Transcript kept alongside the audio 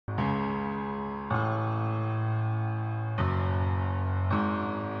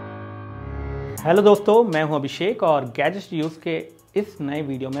Hello दोस्तों, मैं हूं अभिषेक और गैजेट्स यूज़ के इस नए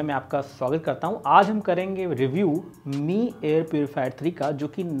वीडियो में मैं आपका स्वागत करता हूं। आज हम करेंगे रिव्यू मी एयर प्यूरीफायर 3 का, जो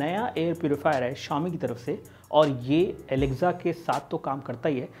कि नया एयर प्यूरीफायर है Xiaomi की तरफ से। और ये एलेक्सा के साथ तो काम करता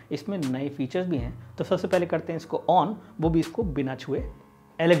ही है, इसमें नए फीचर्स भी हैं। तो सबसे पहले करते हैं इसको ऑन, वो भी इसको बिना छुए।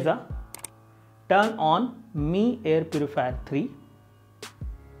 Alexa turn on me air purifier 3।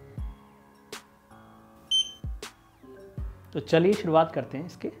 तो चलिए शुरुआत करते हैं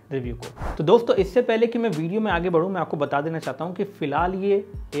इसके रिव्यू को। तो दोस्तों, इससे पहले कि मैं वीडियो में आगे बढ़ूं, मैं आपको बता देना चाहता हूं कि फ़िलहाल ये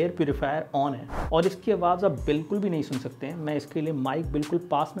एयर प्यूरीफायर ऑन है और इसकी आवाज़ आप बिल्कुल भी नहीं सुन सकते हैं। मैं इसके लिए माइक बिल्कुल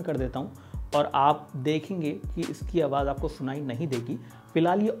पास में कर देता हूं और आप देखेंगे कि इसकी आवाज़ आपको सुनाई नहीं देगी।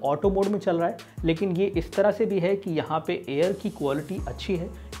 फ़िलहाल ये ऑटो मोड में चल रहा है, लेकिन ये इस तरह से भी है कि यहाँ पे एयर की क्वालिटी अच्छी है,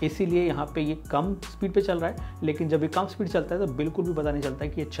 इसीलिए यहाँ पे ये कम स्पीड पे चल रहा है। लेकिन जब ये कम स्पीड चलता है तो बिल्कुल भी पता नहीं चलता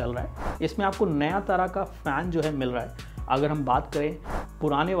है कि ये चल रहा है। इसमें आपको नया तरह का फ़ैन जो है मिल रहा है। अगर हम बात करें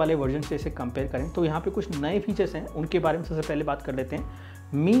पुराने वाले वर्जन से इसे कंपेयर करें तो यहाँ पे कुछ नए फीचर्स हैं, उनके बारे में सबसे पहले बात कर लेते हैं।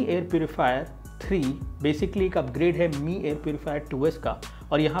 मी एयर प्यूरीफायर 3 बेसिकली एक अपग्रेड है मी एयर प्यूरीफायर 2S का।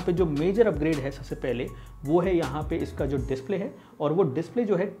 और यहाँ पे जो मेजर अपग्रेड है सबसे पहले वो है यहाँ पे इसका जो डिस्प्ले है, और वो डिस्प्ले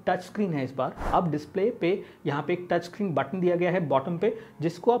जो है टच स्क्रीन है इस बार। अब डिस्प्ले पे यहाँ पे एक टच स्क्रीन बटन दिया गया है बॉटम पे,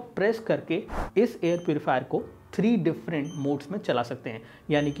 जिसको आप प्रेस करके इस एयर प्यूरीफायर को 3 डिफरेंट मोड्स में चला सकते हैं,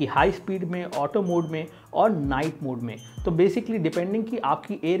 यानी कि हाई स्पीड में, ऑटो मोड में और नाइट मोड में। तो बेसिकली डिपेंडिंग कि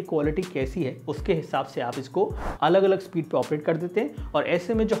आपकी एयर क्वालिटी कैसी है उसके हिसाब से आप इसको अलग अलग स्पीड पे ऑपरेट कर देते हैं। और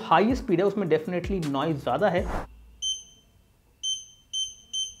ऐसे में जो हाई स्पीड है उसमें डेफिनेटली नॉइज ज़्यादा है।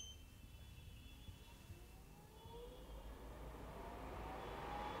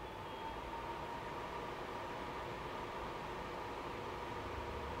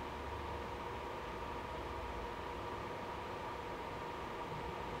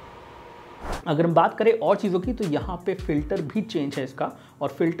 अगर हम बात करें और चीज़ों की तो यहाँ पे फ़िल्टर भी चेंज है इसका, और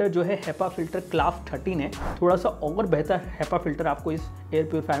फिल्टर जो है हेपा फिल्टर क्लास 13 है। थोड़ा सा और बेहतर हेपा फिल्टर आपको इस एयर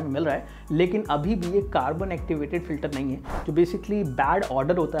प्यूरीफायर में मिल रहा है, लेकिन अभी भी ये कार्बन एक्टिवेटेड फिल्टर नहीं है। जो बेसिकली बैड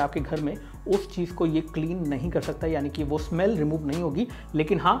ऑर्डर होता है आपके घर में, उस चीज़ को ये क्लीन नहीं कर सकता, यानी कि वो स्मेल रिमूव नहीं होगी।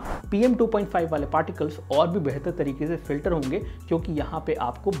 लेकिन हाँ, PM 2.5 वाले पार्टिकल्स और भी बेहतर तरीके से फिल्टर होंगे, क्योंकि यहाँ पे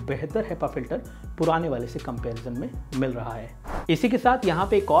आपको बेहतर हेपा फिल्टर पुराने वाले से कंपेरिजन में मिल रहा है। इसी के साथ यहाँ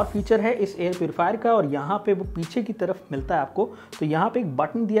पे एक और फीचर है इस एयर प्यूरीफायर का, और यहाँ पे वो पीछे की तरफ मिलता है आपको। तो यहाँ पे एक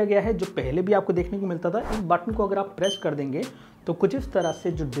बटन दिया गया है जो पहले भी आपको देखने को मिलता था। इस बटन को अगर आप प्रेस कर देंगे तो कुछ इस तरह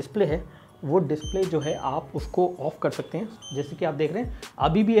से जो डिस्प्ले है वो डिस्प्ले जो है आप उसको ऑफ कर सकते हैं। जैसे कि आप देख रहे हैं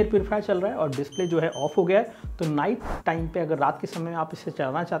अभी भी एयर प्यूरीफायर चल रहा है और डिस्प्ले जो है ऑफ हो गया है। तो नाइट टाइम पे अगर रात के समय में आप इसे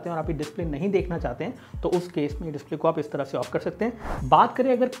चलाना चाहते हैं और आप ये डिस्प्ले नहीं देखना चाहते हैं तो उस केस में डिस्प्ले को आप इस तरह से ऑफ कर सकते हैं। बात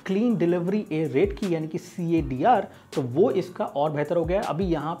करें अगर क्लीन डिलीवरी एयर रेट की, यानी कि CADR, तो वो इसका और बेहतर हो गया है। अभी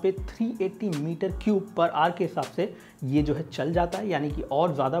यहाँ पे 380 मीटर क्यूब पर आवर के हिसाब से ये जो है चल जाता है, यानी कि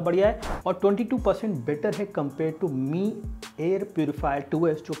और ज़्यादा बढ़िया है और 22% बेटर है compare to me air purifier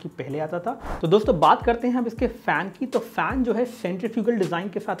 2S जो कि पहले आता था। तो दोस्तों, बात करते हैं हम इसके फ़ैन की। तो फ़ैन जो है सेंट्रीफ्यूगल डिज़ाइन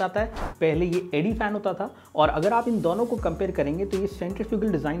के साथ आता है। पहले ये एडी फ़ैन होता था, और अगर आप इन दोनों को कंपेयर करेंगे तो ये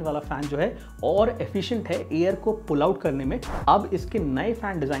सेंट्रीफ्यूगल डिज़ाइन वाला फ़ैन जो है और एफिशिएंट है एयर को पुल आउट करने में। अब इसके नए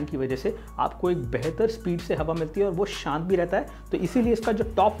फ़ैन डिज़ाइन की वजह से आपको एक बेहतर स्पीड से हवा मिलती है और वो शांत भी रहता है। तो इसीलिए इसका जो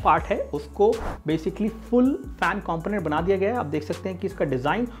टॉप पार्ट है उसको बेसिकली फुल फ़ैन कॉम्पोनेंट बना दिया गया है। आप देख सकते हैं कि इसका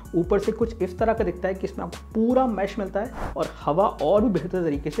डिज़ाइन ऊपर से कुछ इस तरह का दिखता है कि इसमें आपको पूरा मैश मिलता है और हवा और भी बेहतर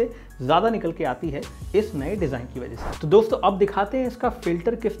तरीके से ज़्यादा निकल के आती है इस नए डिज़ाइन की वजह से। तो दोस्तों, अब दिखाते हैं इसका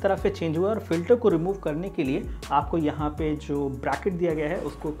फ़िल्टर किस तरह से चेंज हुआ है। और फिल्टर को रिमूव करने के लिए आपको यहाँ पे जो ब्रैकेट दिया गया है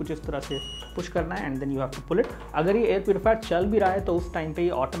उसको कुछ इस तरह से पुश करना है, and then you have to pull it. अगर ये एयर प्यूरीफायर चल भी रहा है तो उस टाइम पे ये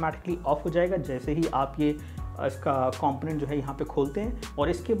ऑटोमेटिकली ऑफ हो जाएगा जैसे ही आप ये इसका कंपोनेंट जो है यहाँ पे खोलते हैं। और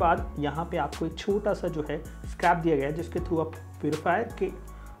इसके बाद यहाँ पे आपको एक छोटा सा जो है स्क्रैप दिया गया है, जिसके थ्रू आप प्यूरीफायर के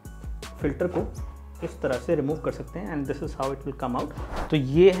फिल्टर को इस तरह से रिमूव कर सकते हैं, and this is how it will come out. तो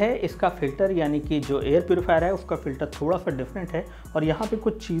ये है इसका फ़िल्टर, यानी कि जो एयर प्यूरीफायर है उसका फ़िल्टर थोड़ा सा डिफरेंट है। और यहाँ पे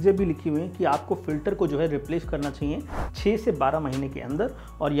कुछ चीज़ें भी लिखी हुई हैं कि आपको फ़िल्टर को जो है रिप्लेस करना चाहिए 6 से 12 महीने के अंदर।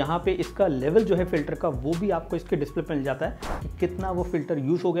 और यहाँ पे इसका लेवल जो है फ़िल्टर का वो भी आपको इसके डिस्प्ले पर मिल जाता है कि कितना वो फ़िल्टर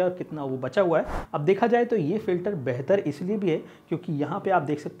यूज़ हो गया और कितना वो बचा हुआ है। अब देखा जाए तो ये फ़िल्टर बेहतर इसलिए भी है क्योंकि यहाँ पर आप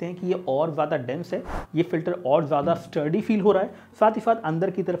देख सकते हैं कि ये और ज़्यादा डेंस है, ये फ़िल्टर और ज़्यादा स्टर्डी फील हो रहा है। साथ ही साथ अंदर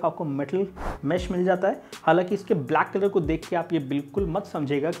की तरफ आपको मेटल मैश मिल जाता है। हालांकि इसके ब्लैक कलर को देख के आप ये बिल्कुल मत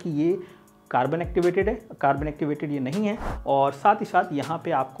समझेगा कि ये कार्बन एक्टिवेटेड है, कार्बन एक्टिवेटेड ये नहीं है। और साथ ही साथ यहाँ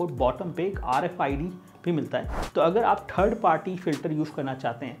पे आपको बॉटम पे एक RFID भी मिलता है। तो अगर आप थर्ड पार्टी फ़िल्टर यूज़ करना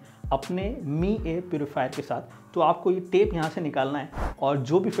चाहते हैं अपने मी एयर प्योरीफायर के साथ, तो आपको ये टेप यहाँ से निकालना है और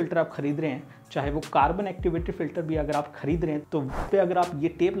जो भी फ़िल्टर आप खरीद रहे हैं, चाहे वो कार्बन एक्टिवेटेड फ़िल्टर भी अगर आप खरीद रहे हैं तो पे अगर आप ये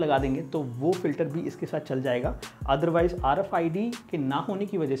टेप लगा देंगे तो वो फ़िल्टर भी इसके साथ चल जाएगा। अदरवाइज़ RFID के ना होने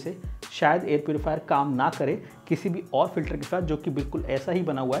की वजह से शायद एयर प्योरीफायर काम ना करे किसी भी और फिल्टर के साथ जो कि बिल्कुल ऐसा ही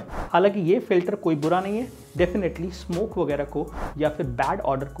बना हुआ है। हालांकि ये फ़िल्टर कोई बुरा नहीं है, डेफिनेटली स्मोक वगैरह को या फिर बैड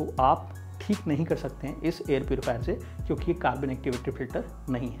ऑर्डर को आप ठीक नहीं कर सकते हैं इस एयर प्योरीफायर से, क्योंकि ये कार्बन एक्टिवेटेड फिल्टर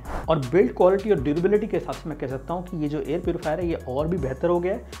नहीं है। और बिल्ड क्वालिटी और ड्यूरेबिलिटी के हिसाब से मैं कह सकता हूँ कि ये जो एयर प्योरीफायर है ये और भी बेहतर हो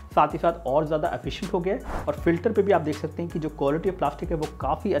गया है, साथ ही साथ और ज़्यादा एफिशिएंट हो गया है। और फिल्टर पे भी आप देख सकते हैं कि जो क्वालिटी ऑफ प्लास्टिक है वो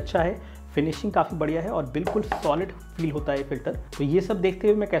काफ़ी अच्छा है, फिनिशिंग काफ़ी बढ़िया है और बिल्कुल सॉलिड फील होता है फिल्टर। तो ये सब देखते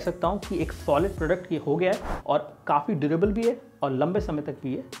हुए मैं कह सकता हूँ कि एक सॉलिड प्रोडक्ट ये हो गया है और काफ़ी ड्यूरेबल भी है और लंबे समय तक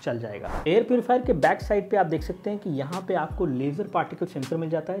भी ये चल जाएगा। एयर प्योरीफायर के बैक साइड पे आप देख सकते हैं कि यहाँ पे आपको लेज़र पार्टिकल सेंसर मिल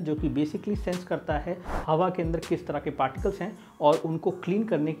जाता है, जो कि बेसिकली सेंस करता है हवा के अंदर किस तरह के पार्टिकल्स हैं और उनको क्लीन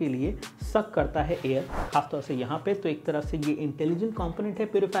करने के लिए सक करता है एयर, खासतौर से यहाँ पे। तो एक तरह से ये इंटेलिजेंट कंपोनेंट है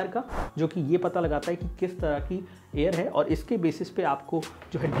प्योरीफायर का, जो कि ये पता लगाता है कि किस तरह की एयर है और इसके बेसिस पे आपको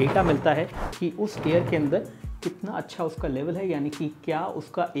जो है डेटा मिलता है कि उस एयर के अंदर कितना अच्छा उसका लेवल है, यानी कि क्या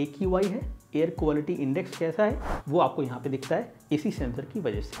उसका AQI है, एयर क्वालिटी इंडेक्स कैसा है, वो आपको यहाँ पे दिखता है इसी सेंसर की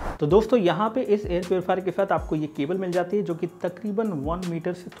वजह से। तो दोस्तों यहाँ पे इस एयर प्योरीफायर के साथ आपको ये केबल मिल जाती है, जो कि तकरीबन 1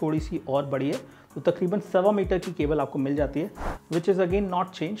 मीटर से थोड़ी सी और बड़ी है। तो तकरीबन 1.25 मीटर की केबल आपको मिल जाती है, which is again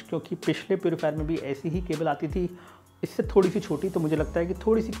not change, क्योंकि पिछले प्योरीफायर में भी ऐसी ही केबल आती थी, इससे थोड़ी सी छोटी। तो मुझे लगता है कि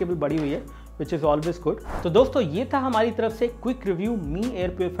थोड़ी सी केबल बड़ी हुई है, विच इज़ ऑलवेज गुड। तो दोस्तों ये था हमारी तरफ से क्विक रिव्यू मी एयर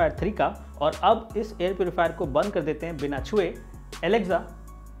प्योरीफायर 3 का। और अब इस एयर प्योरीफायर को बंद कर देते हैं बिना छुए। Alexa,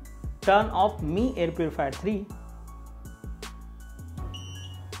 turn of me air purifier 3।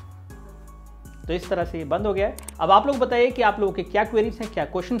 तो इस तरह से ये बंद हो गया है। अब आप लोग बताइए कि आप लोगों के क्या क्वेरीज हैं, क्या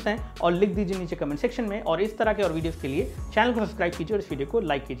क्वेश्चंस हैं, और लिख दीजिए नीचे कमेंट सेक्शन में। और इस तरह के और वीडियोस के लिए चैनल को सब्सक्राइब कीजिए और इस वीडियो को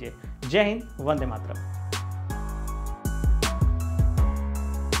लाइक कीजिए। जय हिंद, वंदे मातरम।